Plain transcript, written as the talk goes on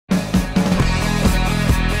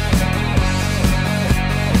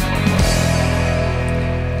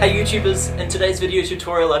Hey YouTubers, in today's video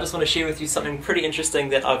tutorial I just want to share with you something pretty interesting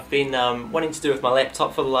that I've been wanting to do with my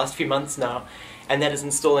laptop for the last few months now, and that is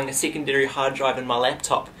installing a secondary hard drive in my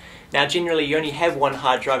laptop. Now generally you only have one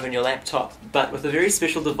hard drive in your laptop, but with a very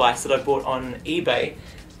special device that I bought on eBay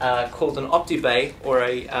called an OptiBay, or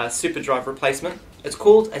a Superdrive replacement. It's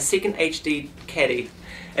called a second HDD Caddy.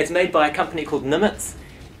 It's made by a company called Nimitz,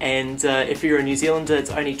 and if you're a New Zealander it's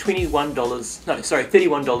only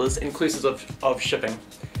 $31 inclusive of shipping.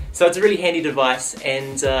 So it's a really handy device,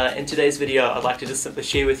 and in today's video I'd like to just simply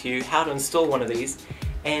share with you how to install one of these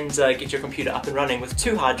and get your computer up and running with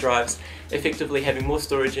two hard drives, effectively having more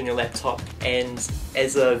storage in your laptop. And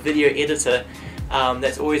as a video editor,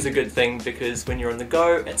 that's always a good thing, because when you're on the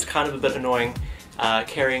go it's kind of a bit annoying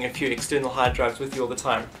carrying a few external hard drives with you all the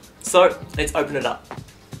time. So let's open it up.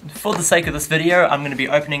 For the sake of this video, I'm going to be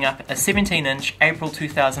opening up a 17-inch April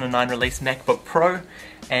 2009 release MacBook Pro,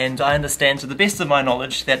 and I understand to the best of my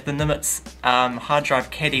knowledge that the Nimitz hard drive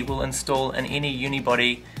caddy will install in any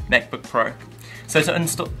unibody MacBook Pro. So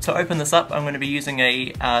to open this up, I'm going to be using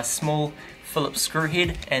a small Phillips screw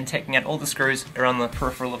head and taking out all the screws around the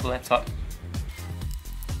peripheral of the laptop.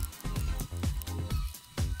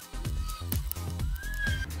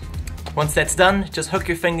 Once that's done, just hook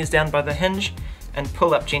your fingers down by the hinge and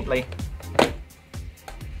pull up gently,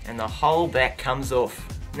 and the whole back comes off.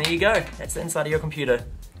 And there you go, that's the inside of your computer.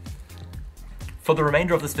 For the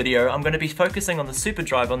remainder of this video, I'm going to be focusing on the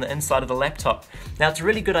Superdrive on the inside of the laptop. Now it's a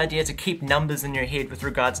really good idea to keep numbers in your head with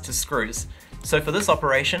regards to screws. So for this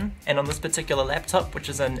operation, and on this particular laptop, which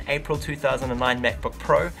is an April 2009 MacBook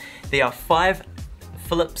Pro, there are 5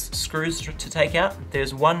 Phillips screws to take out,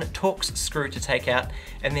 there's 1 Torx screw to take out,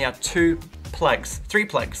 and there are 3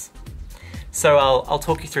 plugs. So I'll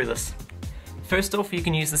talk you through this. First off, you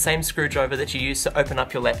can use the same screwdriver that you use to open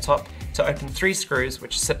up your laptop to open 3 screws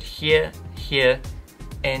which sit here, here,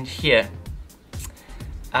 and here.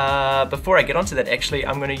 Before I get onto that, actually,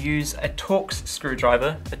 I'm going to use a Torx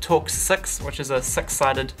screwdriver, a Torx 6, which is a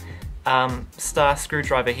 6-sided star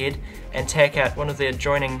screwdriver head, and take out one of the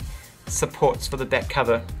adjoining supports for the back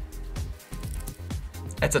cover.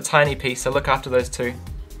 It's a tiny piece, so look after those 2.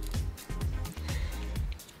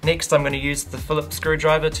 Next, I'm going to use the Phillips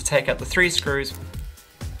screwdriver to take out the 3 screws.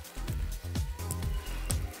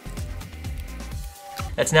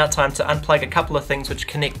 It's now time to unplug a couple of things which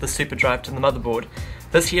connect the Superdrive to the motherboard.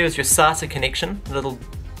 This here is your SATA connection, the little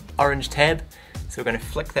orange tab. So we're going to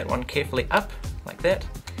flick that one carefully up, like that.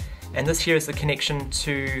 And this here is the connection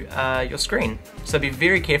to your screen. So be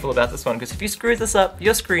very careful about this one, because if you screw this up,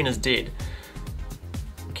 your screen is dead.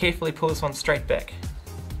 Carefully pull this one straight back.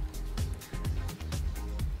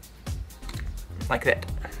 Like that.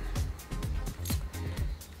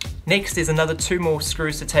 Next, there's another 2 more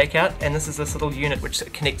screws to take out, and this is this little unit which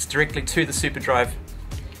connects directly to the Superdrive.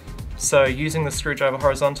 So using the screwdriver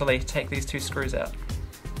horizontally, take these 2 screws out.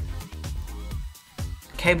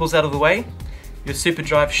 Cables out of the way, your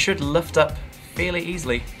Superdrive should lift up fairly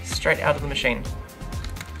easily, straight out of the machine.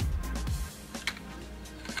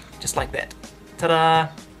 Just like that. Ta-da!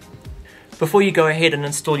 Before you go ahead and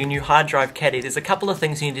install your new hard drive caddy, there's a couple of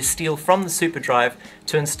things you need to steal from the Superdrive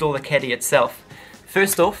to install the caddy itself.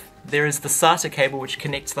 First off, there is the SATA cable which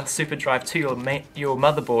connects the Superdrive to your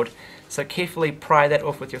motherboard, so carefully pry that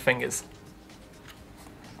off with your fingers.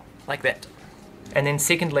 Like that. And then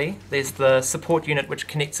secondly, there's the support unit which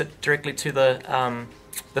connects it directly to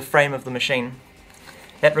the frame of the machine.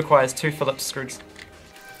 That requires 2 Phillips screws.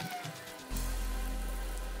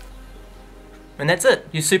 And that's it.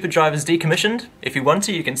 Your Superdrive is decommissioned. If you want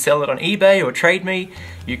to, you can sell it on eBay or Trade Me.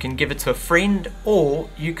 You can give it to a friend, or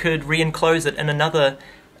you could re-enclose it in another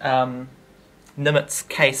Nimitz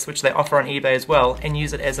case, which they offer on eBay as well, and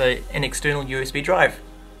use it as an external USB drive.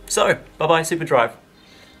 So, bye-bye Superdrive.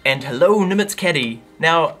 And hello Nimitz Caddy.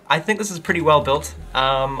 Now, I think this is pretty well built.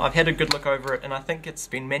 I've had a good look over it, and I think it's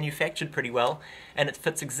been manufactured pretty well, and it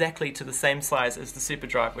fits exactly to the same size as the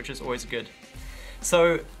Superdrive, which is always good.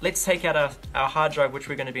 So let's take out our hard drive, which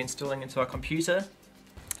we're going to be installing into our computer.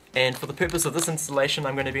 And for the purpose of this installation,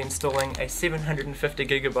 I'm going to be installing a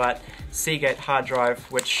 750GB Seagate hard drive,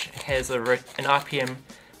 which has an RPM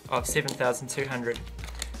of 7,200.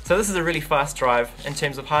 So this is a really fast drive in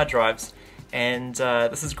terms of hard drives, and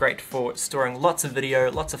this is great for storing lots of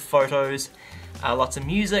video, lots of photos, lots of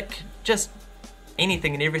music, just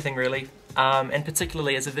anything and everything really. And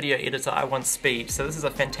particularly as a video editor, I want speed, so this is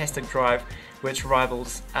a fantastic drive which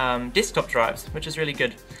rivals desktop drives, which is really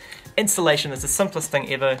good. Installation is the simplest thing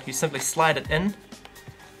ever. You simply slide it in,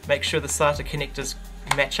 make sure the SATA connectors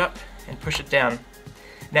match up, and push it down.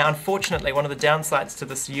 Now unfortunately, one of the downsides to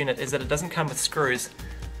this unit is that it doesn't come with screws.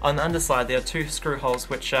 On the underside there are two screw holes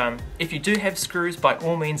which, if you do have screws, by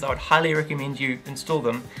all means I would highly recommend you install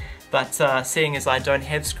them, but seeing as I don't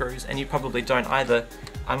have screws, and you probably don't either,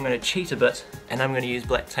 I'm going to cheat a bit and I'm going to use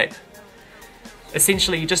black tape.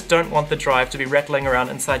 Essentially you just don't want the drive to be rattling around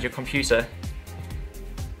inside your computer.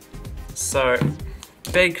 So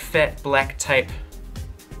big fat black tape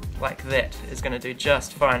like that is going to do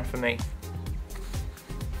just fine for me.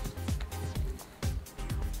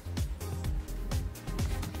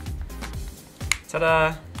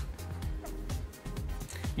 Ta-da!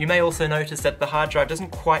 You may also notice that the hard drive doesn't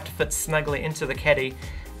quite fit snugly into the caddy.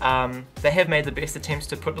 They have made the best attempts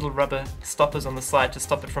to put little rubber stoppers on the side to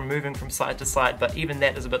stop it from moving from side to side, but even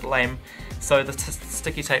that is a bit lame, so the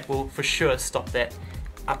sticky tape will for sure stop that.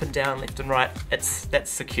 Up and down, left and right, that's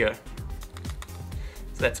secure. So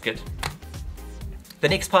that's good. The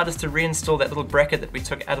next part is to reinstall that little bracket that we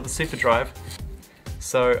took out of the Superdrive.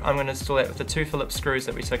 So I'm going to install that with the two Phillips screws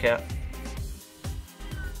that we took out.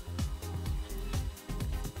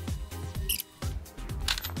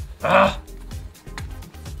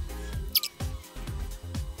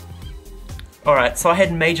 Alright, so I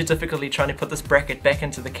had major difficulty trying to put this bracket back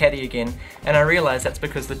into the caddy again, and I realised that's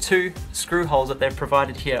because the two screw holes that they've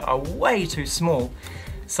provided here are way too small.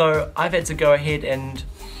 So I've had to go ahead and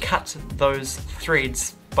cut those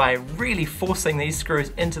threads by really forcing these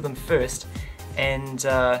screws into them first and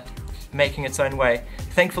making its own way.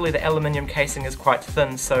 Thankfully the aluminium casing is quite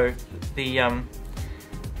thin, so the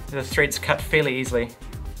threads cut fairly easily.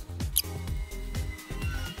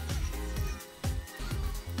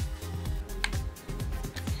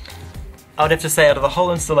 I would have to say out of the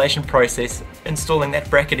whole installation process, installing that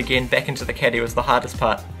bracket again back into the caddy was the hardest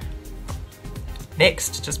part.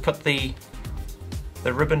 Next, just put the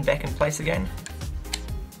ribbon back in place again,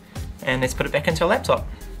 and let's put it back into our laptop.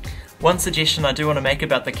 One suggestion I do want to make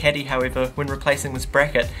about the caddy, however, when replacing this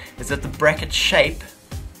bracket, is that the bracket shape,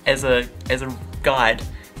 as a guide,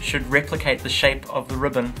 should replicate the shape of the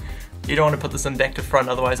ribbon. You don't want to put this in back to front,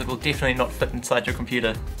 otherwise it will definitely not fit inside your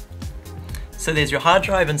computer. So there's your hard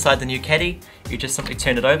drive inside the new caddy. You just simply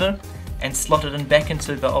turn it over and slot it in back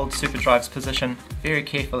into the old Superdrive's position very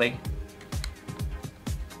carefully.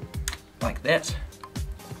 Like that.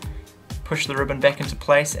 Push the ribbon back into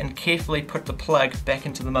place and carefully put the plug back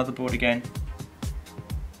into the motherboard again.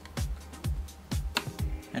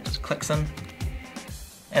 That just clicks in.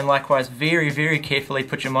 And likewise, very, very carefully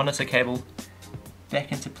put your monitor cable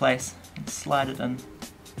back into place and slide it in.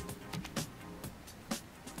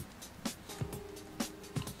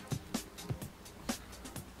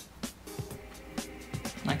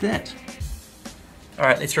 Like that.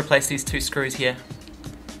 Alright, let's replace these two screws here.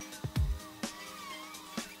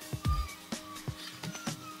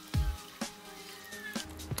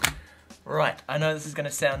 Right, I know this is going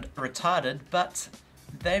to sound retarded, but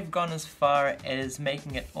they've gone as far as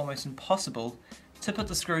making it almost impossible to put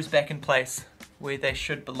the screws back in place where they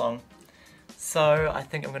should belong. So I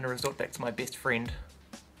think I'm going to resort back to my best friend,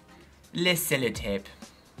 less sellotape.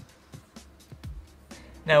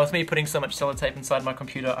 Now with me putting so much sellotape inside my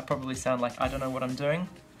computer, I probably sound like I don't know what I'm doing.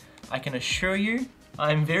 I can assure you,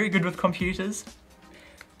 I'm very good with computers,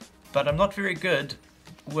 but I'm not very good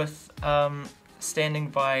with standing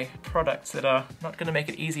by products that are not going to make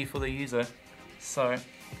it easy for the user. So,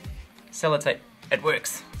 sellotape, it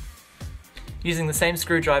works. Using the same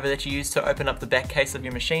screwdriver that you used to open up the back case of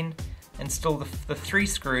your machine, install the three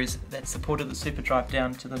screws that supported the Superdrive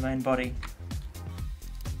down to the main body.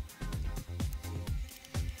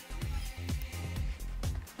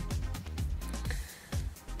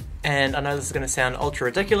 And I know this is going to sound ultra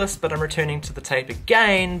ridiculous, but I'm returning to the tape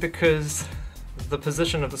again because the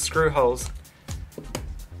position of the screw holes,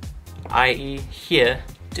 i.e. here,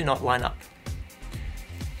 do not line up.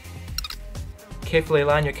 Carefully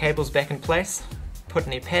align your cables back in place, put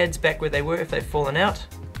any pads back where they were if they've fallen out,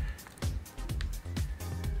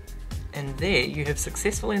 and there you have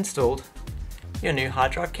successfully installed your new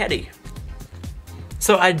hard drive caddy.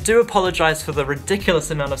 So I do apologise for the ridiculous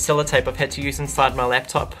amount of sellotape I've had to use inside my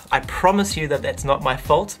laptop. I promise you that that's not my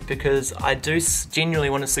fault, because I do genuinely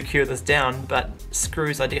want to secure this down, but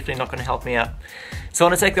screws are definitely not going to help me out. So I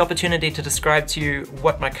want to take the opportunity to describe to you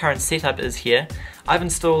what my current setup is here. I've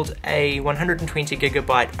installed a 120GB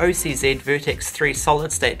OCZ Vertex 3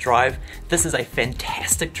 solid state drive. This is a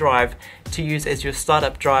fantastic drive to use as your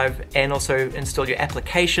startup drive and also install your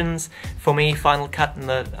applications. For me, Final Cut and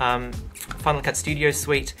the Final Cut Studio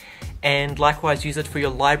Suite, and likewise use it for your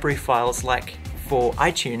library files, like for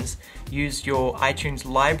iTunes. Use your iTunes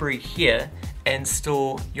library here and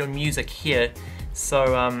store your music here.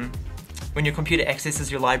 So when your computer accesses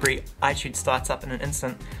your library, iTunes starts up in an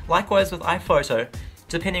instant. Likewise with iPhoto,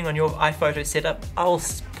 depending on your iPhoto setup, I'll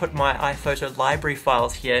put my iPhoto library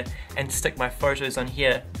files here and stick my photos on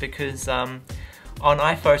here because on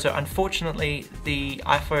iPhoto, unfortunately, the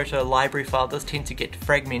iPhoto library file does tend to get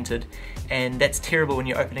fragmented, and that's terrible when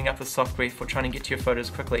you're opening up the software for trying to get to your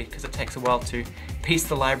photos quickly because it takes a while to piece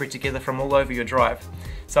the library together from all over your drive.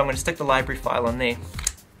 So I'm going to stick the library file on there.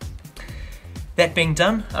 That being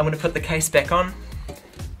done, I'm going to put the case back on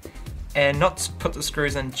and not put the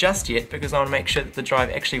screws in just yet because I want to make sure that the drive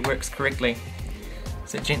actually works correctly.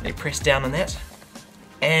 So gently press down on that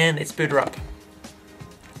and let's boot her up.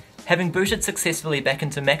 Having booted successfully back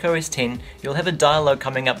into macOS 10, you'll have a dialog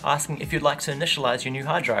coming up asking if you'd like to initialize your new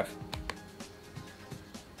hard drive.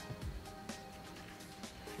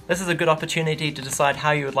 This is a good opportunity to decide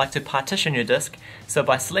how you would like to partition your disk. So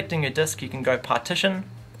by selecting your disk, you can go partition,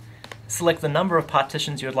 select the number of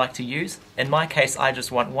partitions you would like to use. In my case, I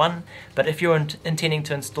just want one, but if you're intending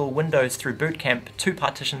to install Windows through Boot Camp, 2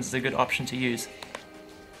 partitions is a good option to use.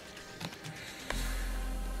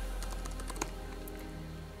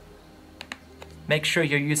 Make sure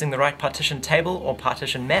you're using the right partition table or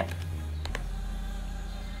partition map,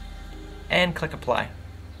 and click Apply.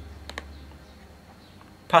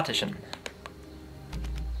 Partition.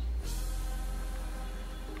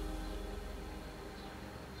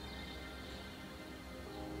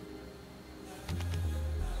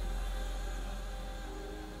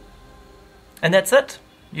 And that's it.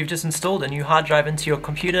 You've just installed a new hard drive into your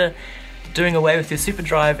computer, doing away with your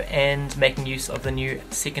Superdrive and making use of the new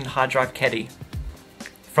second hard drive caddy.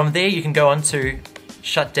 From there you can go on to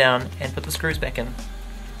shut down and put the screws back in.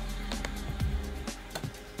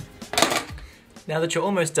 Now that you're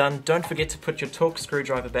almost done, don't forget to put your Torx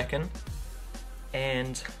screwdriver back in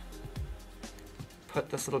and put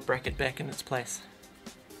this little bracket back in its place.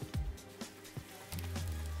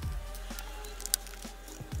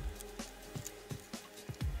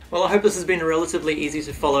 Well, I hope this has been a relatively easy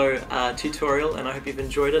to follow tutorial, and I hope you've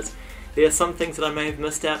enjoyed it. There are some things that I may have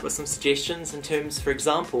missed out with some suggestions in terms, for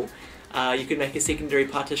example, you could make a secondary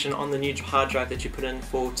partition on the new hard drive that you put in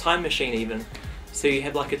for Time Machine even. So you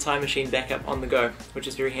have like a Time Machine backup on the go, which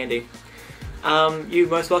is very handy. You're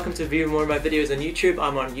most welcome to view more of my videos on YouTube.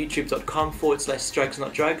 I'm on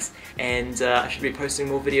youtube.com/strugsnotdrugs, and I should be posting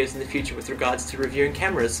more videos in the future with regards to reviewing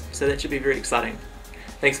cameras, so that should be very exciting.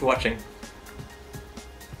 Thanks for watching.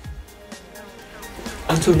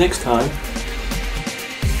 Until next time.